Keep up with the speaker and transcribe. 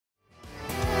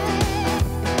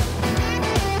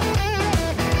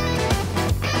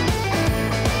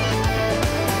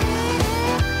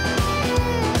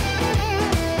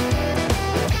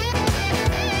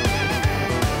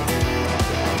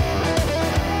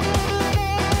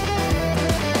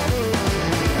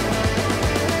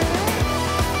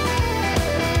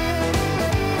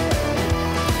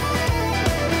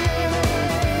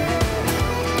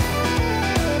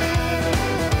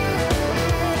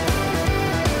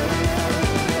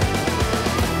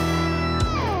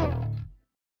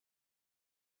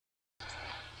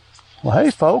Well,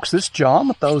 hey folks, this is John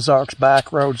with Ozarks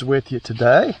Back Roads with you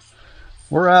today.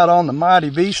 We're out on the mighty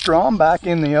V-Strom back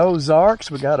in the Ozarks.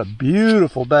 We got a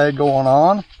beautiful day going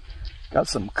on. Got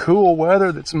some cool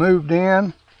weather that's moved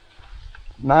in.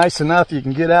 Nice enough you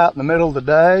can get out in the middle of the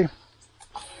day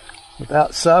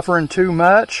without suffering too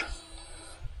much.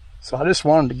 So I just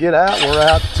wanted to get out. We're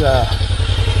out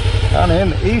kind of in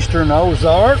the eastern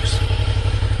Ozarks.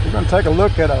 We're going to take a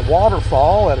look at a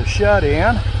waterfall at a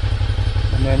shut-in,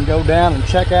 and then go down and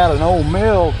check out an old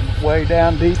mill way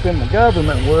down deep in the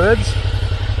government woods.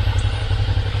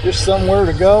 Just somewhere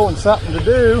to go and something to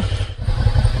do.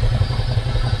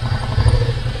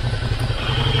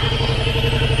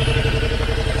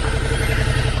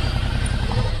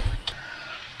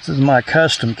 This is my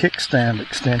custom kickstand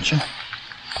extension.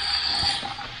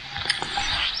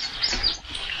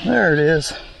 There it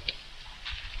is.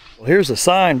 Well, here's a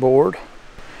signboard.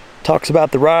 Talks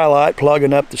about the rhyolite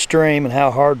plugging up the stream and how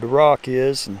hard the rock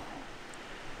is, and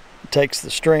it takes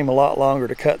the stream a lot longer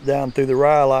to cut down through the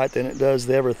rhyolite than it does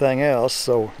to everything else,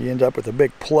 so you end up with a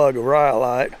big plug of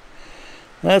rhyolite.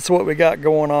 That's what we got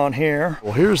going on here.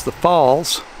 Well, here's the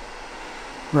falls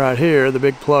right here, the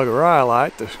big plug of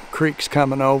rhyolite. The creek's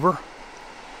coming over.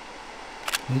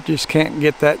 You just can't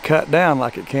get that cut down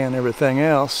like it can everything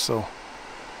else, so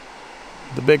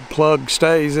the big plug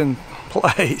stays in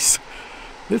place.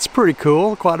 It's pretty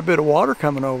cool. Quite a bit of water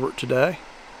coming over it today.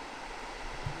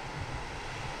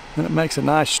 And it makes a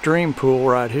nice stream pool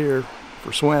right here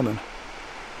for swimming.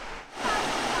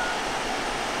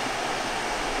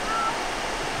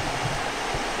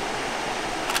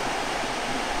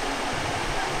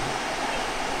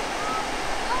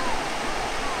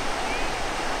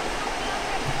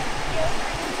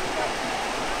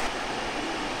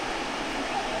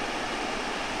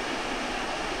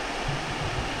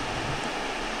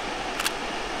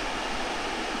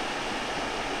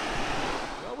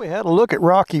 We had a look at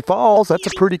Rocky Falls. That's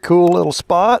a pretty cool little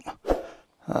spot.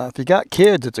 If you got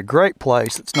kids, it's a great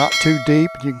place. It's not too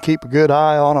deep. You can keep a good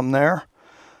eye on them there,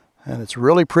 and it's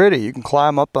really pretty. You can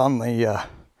climb up on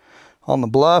the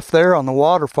bluff there on the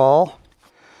waterfall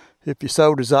if you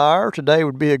so desire. Today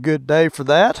would be a good day for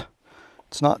that.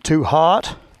 It's not too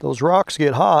hot. Those rocks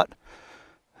get hot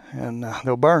and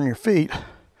they'll burn your feet,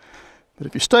 but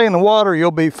if you stay in the water, you'll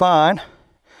be fine.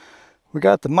 We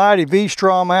got the mighty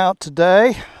V-Strom out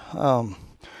today.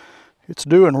 It's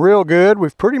doing real good.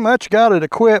 We've pretty much got it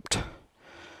equipped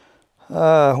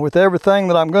with everything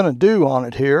that I'm going to do on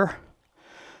it here.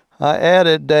 I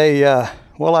added the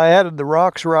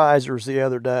ROX risers the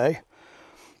other day.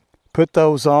 Put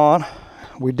those on.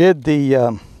 We did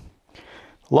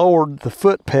lowered the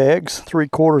foot pegs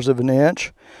 3/4 of an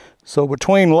inch. So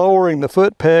between lowering the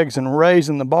foot pegs and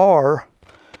raising the bar,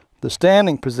 the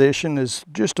standing position is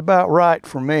just about right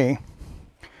for me.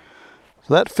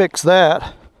 So that fixed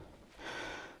that.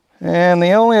 And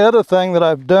the only other thing that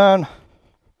I've done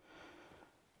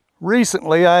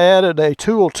recently, I added a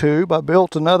tool tube. I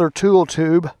built another tool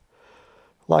tube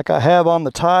like I have on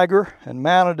the Tiger and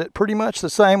mounted it pretty much the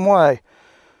same way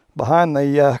behind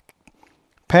the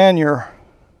pannier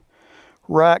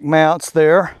rack mounts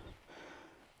there.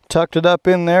 Tucked it up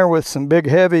in there with some big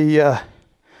heavy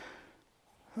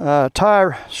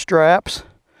tire straps,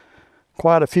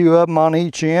 quite a few of them on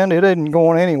each end. It isn't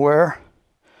going anywhere,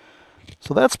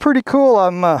 so that's pretty cool.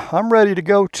 I'm ready to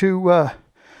go to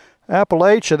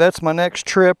Appalachia. That's my next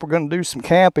trip. We're going to do some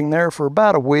camping there for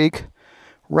about a week,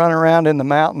 run around in the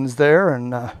mountains there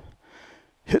and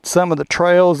hit some of the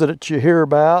trails that you hear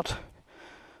about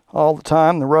all the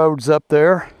time, the roads up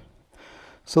there.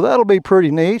 So that'll be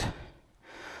pretty neat.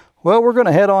 Well, we're going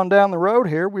to head on down the road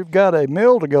here. We've got a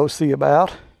mill to go see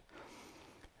about,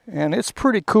 and it's a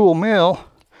pretty cool mill.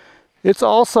 It's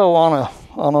also on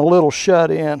a little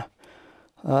shut-in,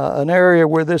 an area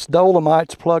where this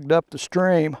dolomite's plugged up the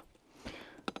stream.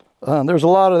 There's a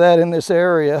lot of that in this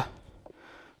area,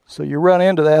 so you run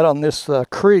into that on this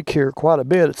creek here quite a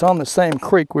bit. It's on the same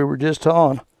creek we were just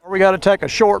on. We got to take a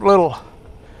short little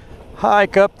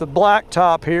hike up the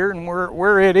blacktop here, and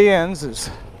where it ends is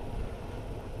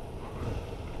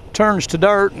turns to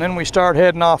dirt, and then we start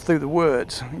heading off through the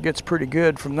woods. It gets pretty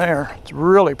good from there. It's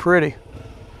really pretty.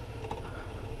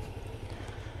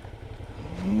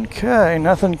 Okay,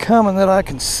 nothing coming that I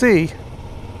can see.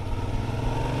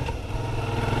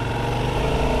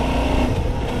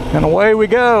 And away we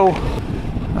go.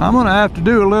 I'm gonna have to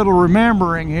do a little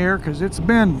remembering here because it's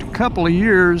been a couple of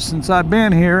years since I've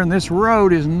been here, and this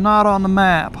road is not on the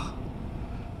map.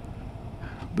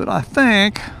 But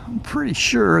I'm pretty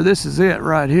sure this is it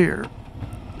right here.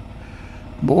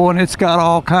 Boy, and it's got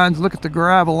all kinds. Look at the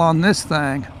gravel on this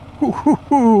thing.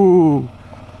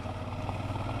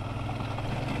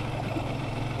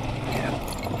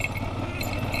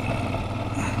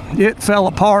 it fell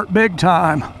apart big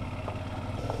time.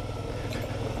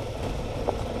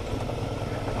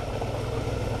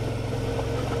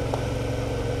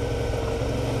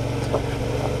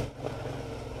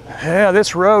 Yeah,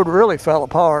 this road really fell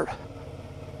apart.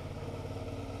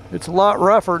 It's a lot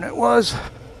rougher than it was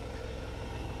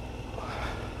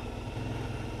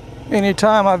any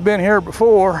time I've been here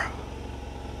before.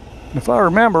 If I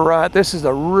remember right, this is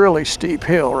a really steep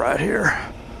hill right here.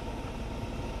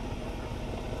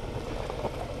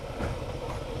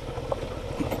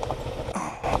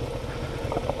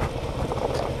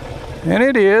 And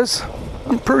it is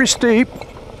pretty steep.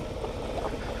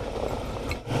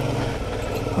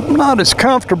 I'm not as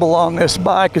comfortable on this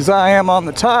bike as I am on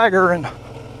the Tiger in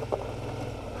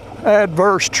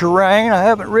adverse terrain. I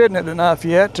haven't ridden it enough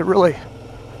yet to really...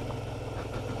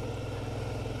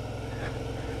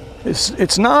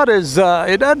 It's not as,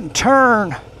 it doesn't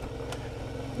turn,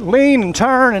 lean and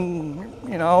turn and,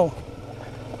 you know,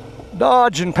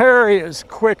 dodge and parry as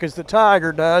quick as the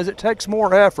Tiger does. It takes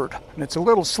more effort and it's a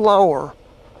little slower.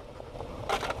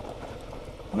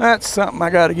 That's something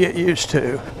I got to get used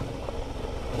to.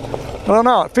 I don't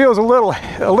know, it feels a little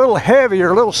heavier,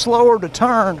 a little slower to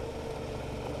turn.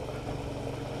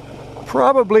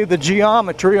 Probably the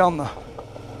geometry on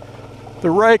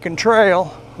the rake and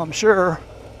trail, I'm sure,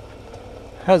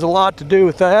 has a lot to do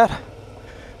with that.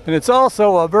 And it's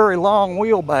also a very long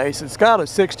wheelbase. It's got a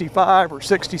 65 or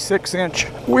 66 inch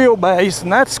wheelbase,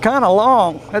 and that's kind of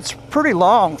long. That's pretty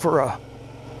long for a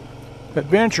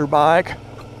adventure bike.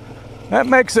 That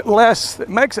makes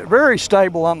it very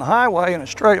stable on the highway in a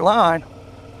straight line.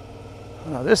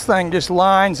 This thing just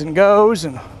lines and goes,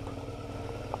 and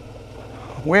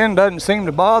wind doesn't seem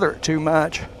to bother it too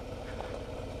much.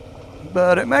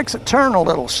 But it makes it turn a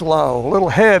little slow, a little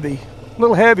heavy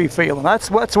feeling.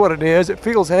 That's what it is. It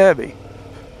feels heavy.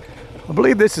 I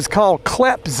believe this is called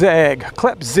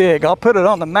Klepzig. I'll put it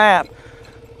on the map.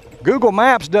 Google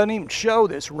Maps doesn't even show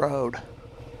this road.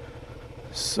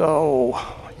 So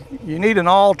you need an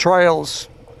All Trails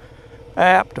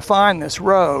app to find this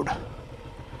road.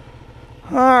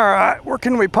 All right, where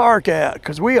can we park at?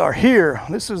 Because we are here.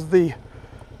 This is the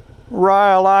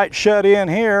Rhyolite shut in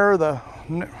here, the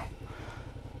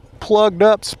plugged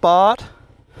up spot.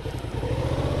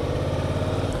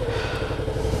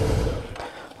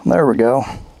 There we go.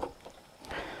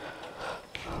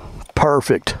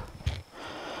 Perfect.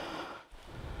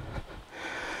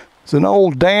 It's an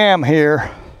old dam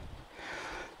here.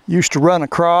 Used to run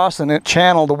across, and it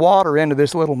channeled the water into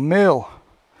this little mill.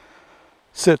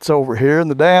 Sits over here, and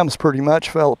the dam's pretty much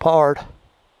fell apart.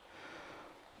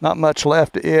 Not much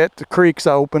left of it. The creek's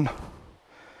open.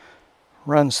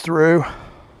 Runs through.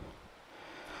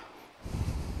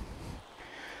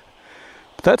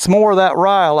 But that's more of that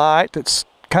rhyolite that's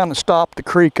kind of stopped the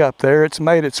creek up there. It's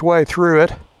made its way through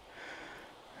it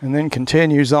and then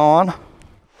continues on.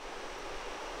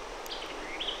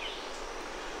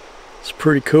 It's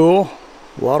pretty cool.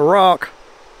 A lot of rock.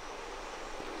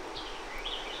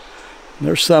 And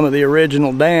there's some of the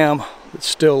original dam that's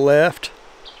still left.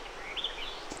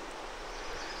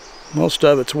 Most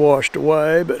of it's washed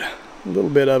away, but a little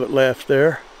bit of it left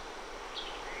there.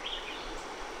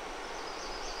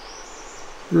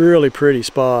 Really pretty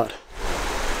spot.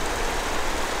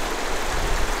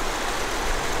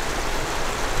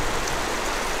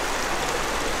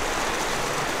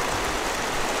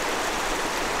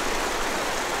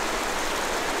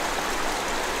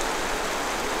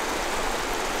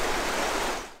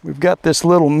 We've got this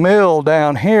little mill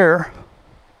down here.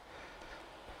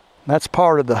 That's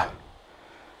part of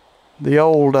the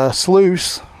old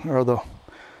sluice, or the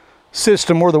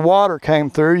system where the water came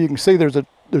through. You can see there's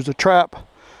a trap,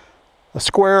 a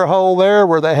square hole there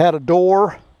where they had a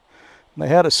door. And they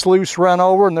had a sluice run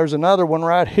over, and there's another one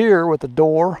right here with a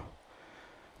door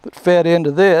that fed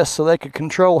into this so they could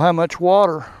control how much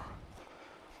water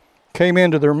came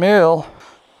into their mill.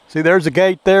 See, there's a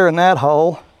gate there in that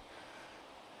hole.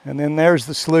 And then there's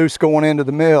the sluice going into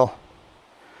the mill.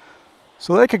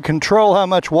 So they could control how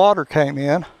much water came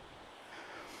in.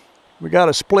 We got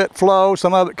a split flow.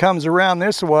 Some of it comes around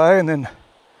this way, and then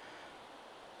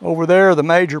over there the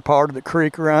major part of the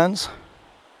creek runs.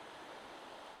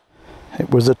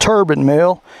 It was a turbine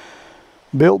mill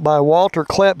built by Walter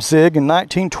Klepzig in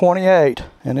 1928,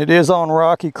 and it is on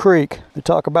Rocky Creek. They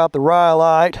talk about the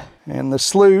rhyolite and the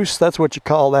sluice. That's what you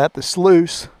call that, the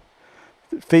sluice.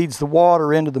 It feeds the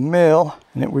water into the mill,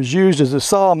 and it was used as a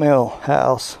sawmill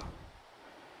house.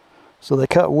 So they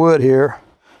cut wood here.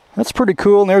 That's pretty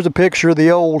cool. And there's a picture of the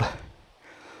old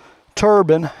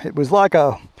turbine. It was like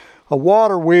a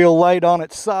water wheel laid on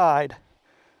its side,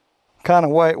 kind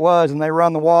of way it was, and they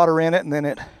run the water in it, and then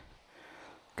it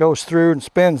goes through and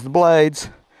spins the blades.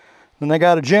 Then they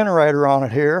got a generator on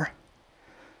it here.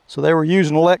 So they were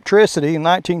using electricity in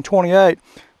 1928.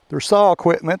 Their saw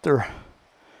equipment, their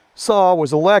saw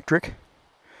was electric.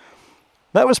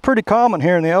 That was pretty common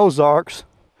here in the Ozarks.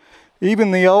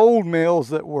 Even the old mills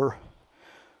that were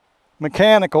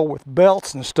mechanical with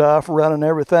belts and stuff running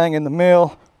everything in the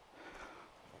mill,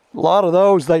 a lot of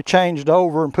those they changed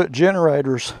over and put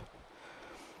generators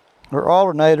or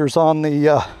alternators on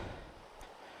the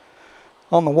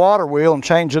water wheel and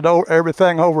changed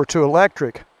everything over to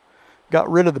electric.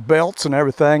 Got rid of the belts and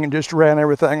everything and just ran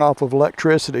everything off of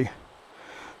electricity.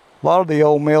 A lot of the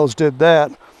old mills did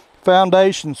that.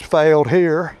 Foundations failed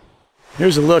here.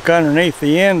 Here's a look underneath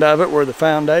the end of it where the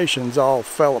foundations all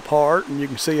fell apart, and you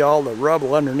can see all the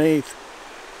rubble underneath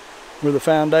where the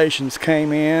foundations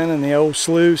came in and the old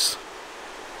sluice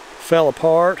fell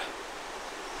apart.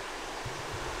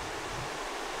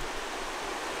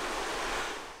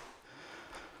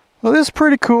 Well, this is a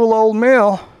pretty cool old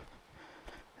mill,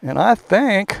 and I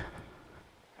think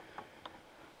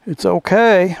it's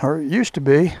okay, or it used to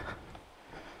be.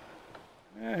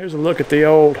 Here's a look at the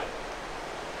old,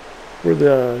 where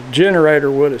the generator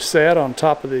would have sat on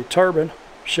top of the turbine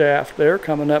shaft there,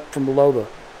 coming up from below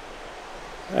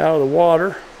out of the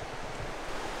water.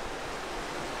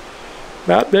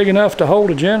 About big enough to hold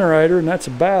a generator, and that's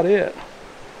about it.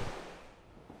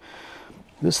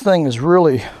 This thing is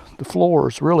really, the floor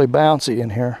is really bouncy in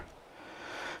here.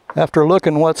 After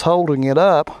looking what's holding it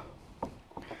up,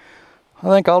 I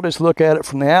think I'll just look at it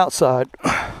from the outside.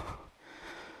 A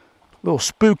little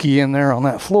spooky in there on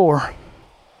that floor.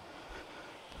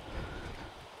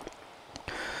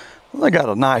 Well, they got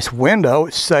a nice window.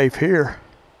 It's safe here.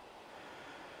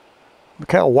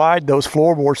 Look how wide those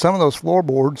floorboards. Some of those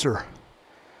floorboards are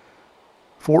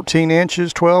 14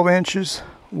 inches, 12 inches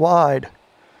wide.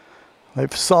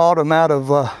 They've sawed them out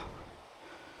of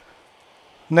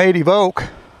native oak.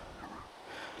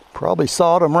 Probably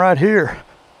sawed them right here.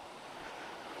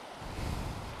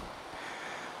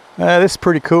 This is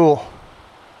pretty cool.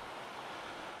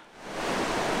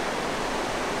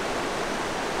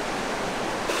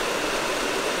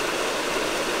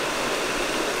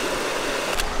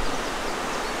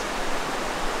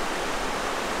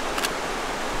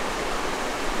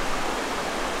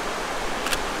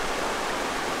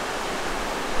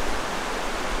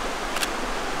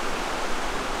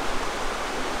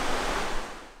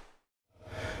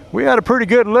 We had a pretty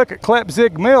good look at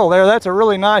Klepzig Mill there. That's a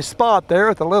really nice spot there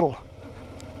with a little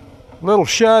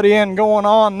shut-in going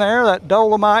on there. That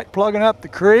dolomite plugging up the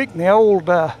creek, and the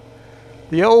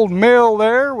old mill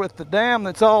there with the dam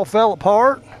that's all fell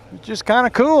apart. It's just kind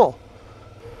of cool.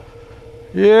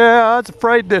 Yeah, I was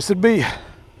afraid this would be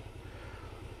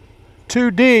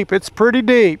too deep. It's pretty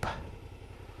deep.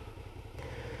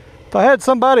 If I had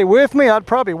somebody with me, I'd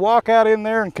probably walk out in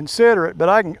there and consider it, but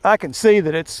I can see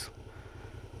that it's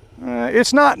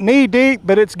not knee deep,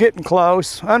 but it's getting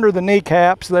close, under the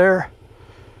kneecaps there.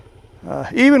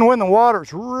 Even when the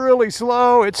water's really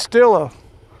slow, it's still a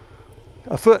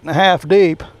 1.5 foot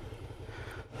deep.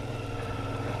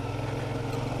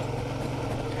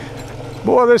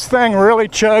 Boy, this thing really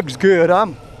chugs good.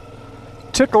 I'm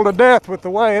tickled to death with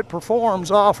the way it performs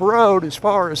off-road, as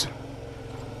far as,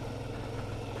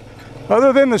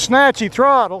 other than the snatchy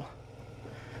throttle.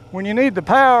 When you need the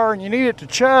power and you need it to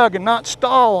chug and not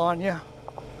stall on you,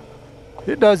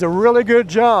 it does a really good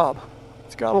job.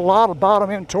 It's got a lot of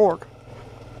bottom end torque.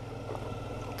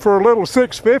 For a little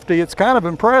 650, it's kind of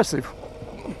impressive.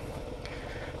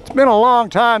 It's been a long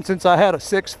time since I had a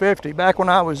 650, back when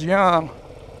I was young.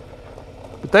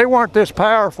 But they weren't this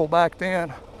powerful back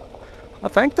then. I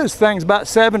think this thing's about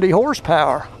 70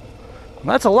 horsepower. And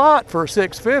that's a lot for a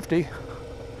 650.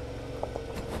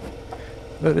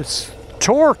 But its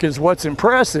torque is what's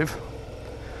impressive.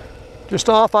 Just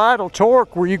off idle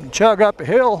torque where you can chug up a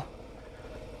hill,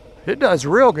 it does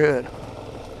real good.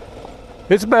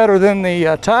 It's better than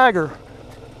the Tiger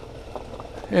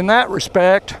in that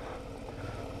respect.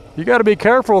 You got to be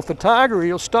careful with the Tiger.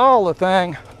 You'll stall the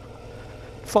thing,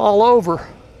 fall over,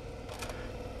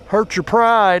 hurt your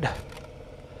pride.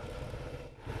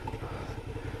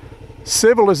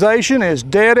 Civilization is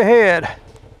dead ahead.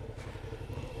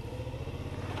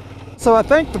 So I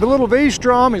think the little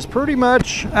V-Strom is pretty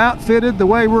much outfitted the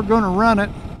way we're going to run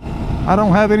it. I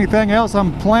don't have anything else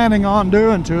I'm planning on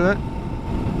doing to it.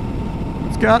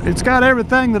 It's got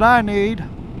everything that I need,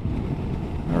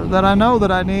 or that I know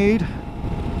that I need.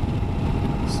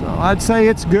 So I'd say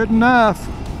it's good enough.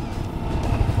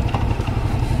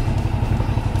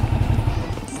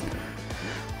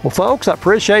 Well, folks, I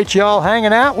appreciate y'all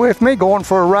hanging out with me, going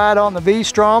for a ride on the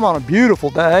V-Strom on a beautiful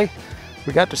day.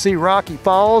 We got to see Rocky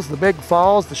Falls, the big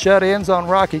falls, the shut-ins on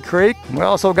Rocky Creek. We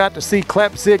also got to see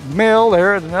Klepzig Mill.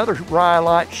 There's another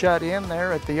Rhyolite shut-in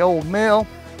there at the old mill.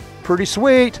 Pretty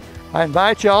sweet. I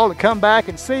invite y'all to come back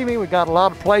and see me. We got a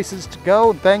lot of places to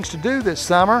go and things to do this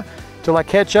summer. Till I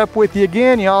catch up with you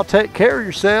again, y'all take care of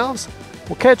yourselves.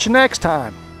 We'll catch you next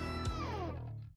time.